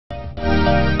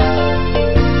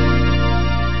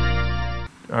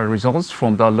Results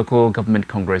from the local government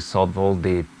congress of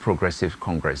the Progressive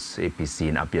Congress APC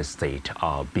in ABIA state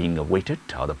are being awaited.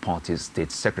 The party's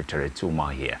state secretary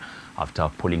Tuma here after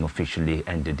polling officially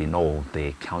ended in all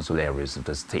the council areas of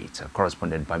the state.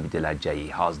 Correspondent Bamidela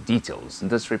Jai has details in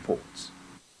this report.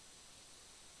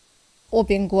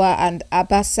 Obingwa and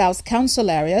Aba South council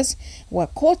areas, where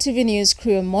Core TV News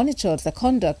crew monitored the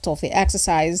conduct of the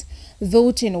exercise,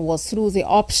 voting was through the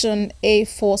option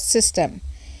A4 system.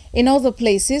 In other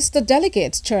places, the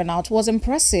delegates' turnout was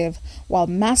impressive, while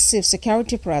massive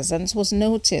security presence was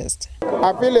noticed.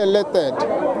 I feel elated.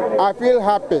 I feel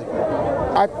happy.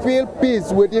 I feel peace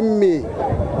within me,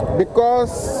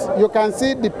 because you can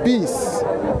see the peace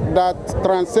that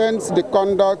transcends the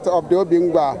conduct of the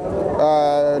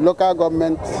Obingwa local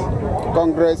government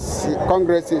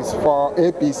congresses for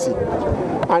APC.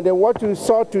 And then what you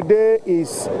saw today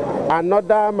is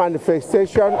another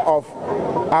manifestation of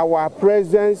our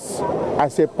presence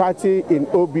as a party in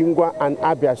Obingwa and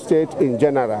Abia State in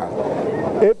general.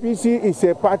 APC is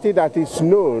a party that is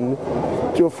known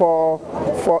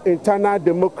for internal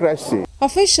democracy.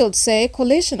 Officials say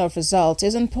collation of results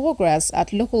is in progress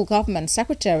at local government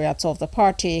secretariats of the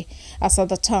party as at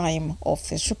the time of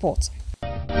this report.